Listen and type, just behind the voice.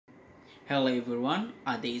Hello everyone,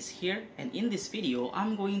 Ade is here, and in this video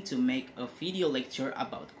I'm going to make a video lecture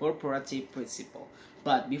about cooperative principle.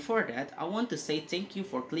 But before that, I want to say thank you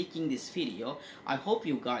for clicking this video. I hope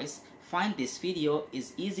you guys find this video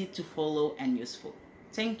is easy to follow and useful.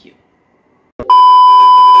 Thank you.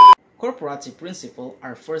 Cooperative principles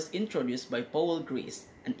are first introduced by Paul Greece,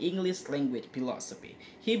 an English language philosopher.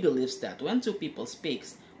 He believes that when two people speak,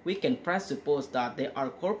 we can presuppose that they are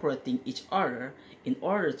cooperating each other in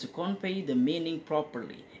order to convey the meaning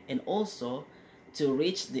properly and also to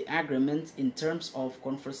reach the agreement in terms of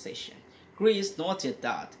conversation. Greece noted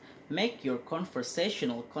that make your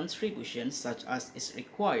conversational contribution such as is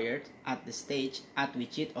required at the stage at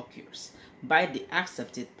which it occurs, by the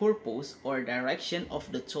accepted purpose or direction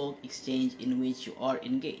of the talk exchange in which you are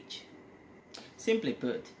engaged. Simply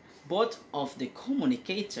put, both of the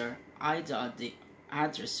communicator, either the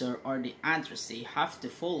addresser or the addressee, have to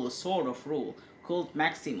follow sort of rule called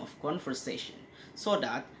maxim of conversation so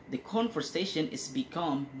that the conversation is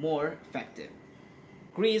become more effective.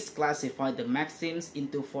 Greece classified the maxims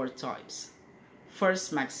into four types.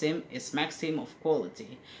 First maxim is maxim of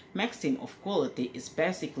quality. Maxim of quality is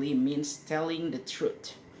basically means telling the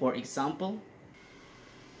truth. For example,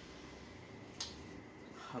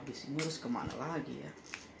 habis ini harus kemana lagi ya?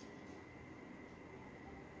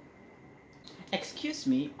 Excuse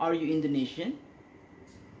me, are you Indonesian?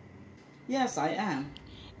 Yes, I am.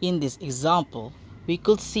 In this example, we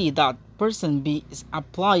could see that person B is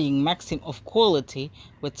applying maxim of quality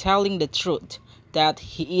with telling the truth that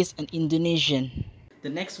he is an Indonesian. The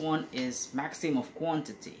next one is maxim of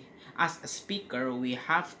quantity. As a speaker, we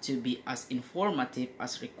have to be as informative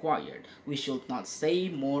as required. We should not say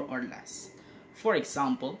more or less. For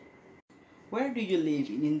example, where do you live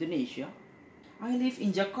in Indonesia? I live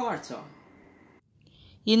in Jakarta.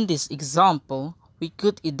 In this example, we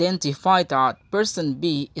could identify that person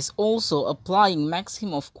B is also applying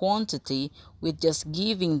maxim of quantity with just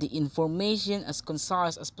giving the information as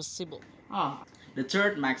concise as possible. The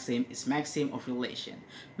third maxim is maxim of relation.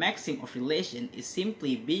 Maxim of relation is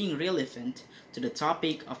simply being relevant to the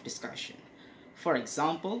topic of discussion. For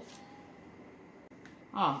example,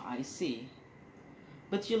 I see.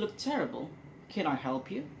 But you look terrible. Can I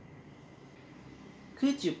help you?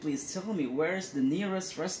 Could you please tell me where is the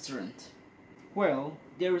nearest restaurant? Well,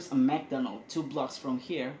 there is a McDonald's 2 blocks from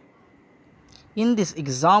here. In this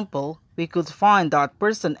example, we could find that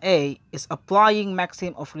person A is applying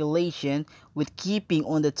maxim of relation with keeping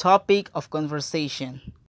on the topic of conversation.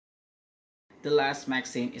 The last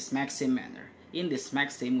maxim is maxim manner. In this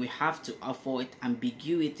maxim, we have to avoid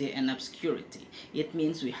ambiguity and obscurity. It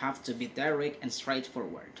means we have to be direct and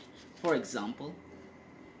straightforward. For example,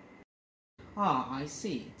 I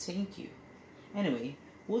see, thank you. Anyway,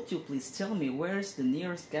 would you please tell me where is the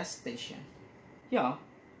nearest gas station? Yeah,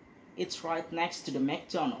 it's right next to the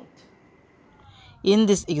McDonald's. In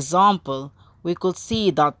this example, we could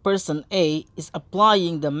see that person A is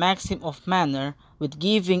applying the maxim of manner with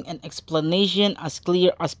giving an explanation as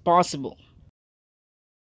clear as possible.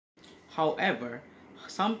 However,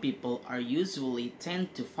 some people are usually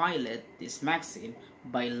tend to violate this maxim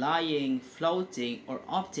by lying, floating, or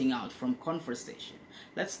opting out from conversation.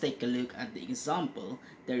 Let's take a look at the example.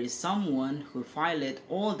 There is someone who violates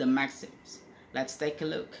all the maxims. Let's take a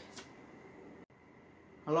look.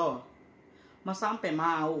 Hello. Masampe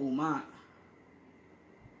mau uma.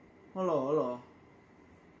 Hello.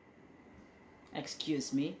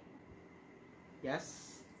 Excuse me.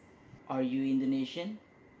 Yes. Are you Indonesian?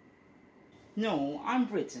 No, I'm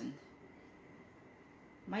Britain.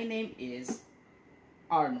 My name is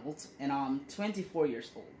Arnold and I'm 24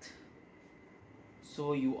 years old.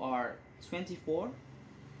 So you are 24?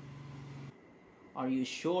 Are you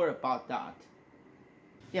sure about that?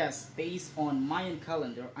 Yes, based on Mayan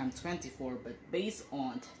calendar, I'm 24, but based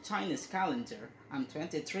on Chinese calendar, I'm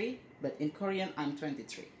 23, but in Korean, I'm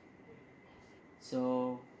 23.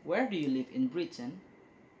 So, where do you live in Britain?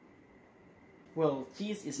 Well,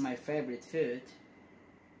 cheese is my favorite food.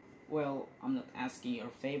 Well, I'm not asking your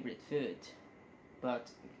favorite food, but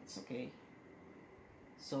it's okay.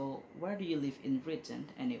 So, where do you live in Britain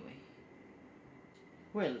anyway?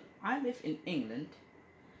 Well, I live in England.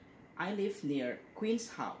 I live near Queen's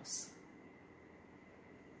House.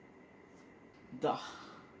 Duh.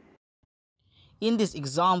 In this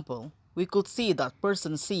example, we could see that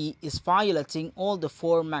person C is violating all the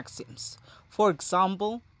four maxims. For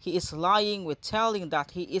example, he is lying with telling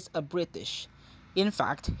that he is a British. In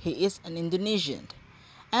fact, he is an Indonesian.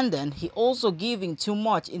 And then he also giving too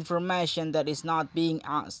much information that is not being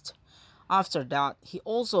asked. After that, he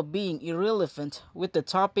also being irrelevant with the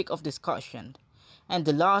topic of discussion. And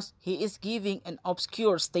the last, he is giving an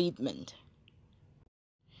obscure statement.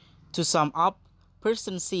 To sum up,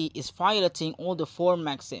 person C is violating all the four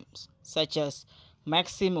maxims, such as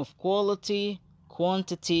maxim of quality,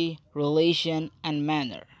 quantity, relation, and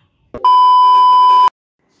manner.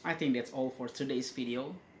 I think that's all for today's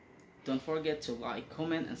video. Don't forget to like,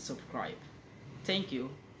 comment, and subscribe. Thank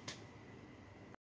you.